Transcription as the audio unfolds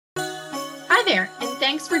Hi there, and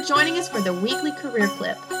thanks for joining us for the weekly career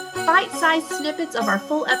clip. Bite-sized snippets of our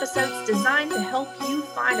full episodes designed to help you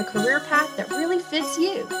find a career path that really fits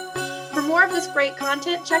you. For more of this great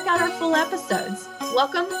content, check out our full episodes.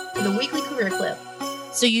 Welcome to the weekly career clip.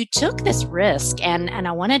 So you took this risk, and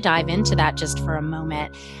I want to dive into that just for a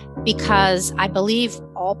moment, because I believe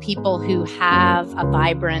all people who have a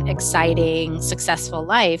vibrant, exciting, successful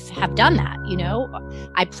life have done that. You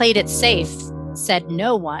know, I played it safe, said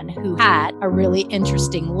no one who had a really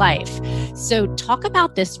interesting life. So talk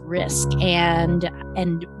about this risk and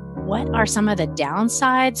what are some of the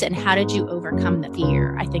downsides and how did you overcome the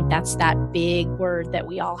fear? I think that's that big word that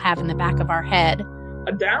we all have in the back of our head.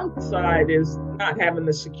 A downside is not having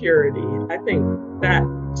the security. I think that,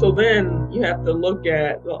 so then you have to look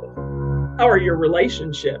at how are your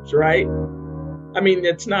relationships, right? I mean,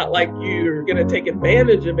 it's not like you're going to take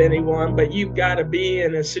advantage of anyone, but you've got to be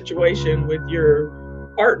in a situation with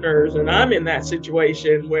your partners. And I'm in that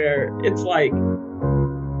situation where it's like,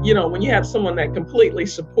 you know, when you have someone that completely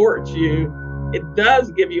supports you, it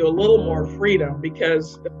does give you a little more freedom,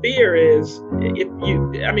 because the fear is we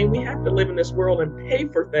have to live in this world and pay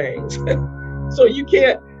for things. So you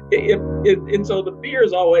can't, and so the fear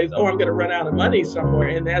is always, I'm going to run out of money somewhere.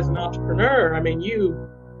 And as an entrepreneur, I mean,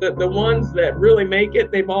 the ones that really make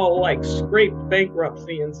it, they've all like scraped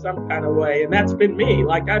bankruptcy in some kind of way. And that's been me.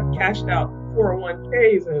 Like I've cashed out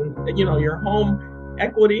 401ks and, you know, your home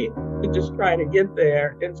equity to just try to get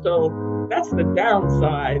there. And so that's the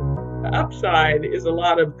downside. The upside is a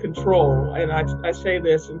lot of control. And I say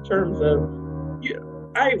this in terms of,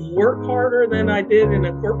 I work harder than I did in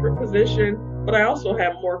a corporate position, but I also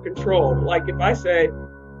have more control. Like if I say,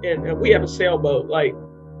 and we have a sailboat, like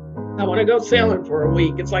I want to go sailing for a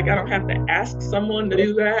week. It's like I don't have to ask someone to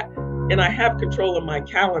do that. And I have control of my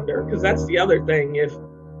calendar, because that's the other thing.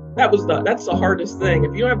 That's the hardest thing.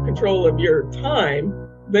 If you don't have control of your time,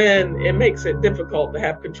 then it makes it difficult to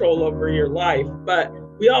have control over your life. But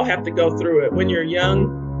we all have to go through it. When you're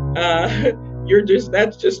young,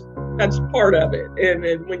 that's part of it.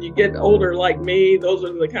 And when you get older like me, those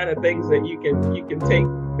are the kind of things that you can take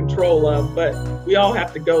control of. But we all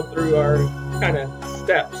have to go through our kind of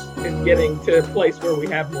steps in getting to a place where we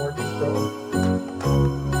have more control.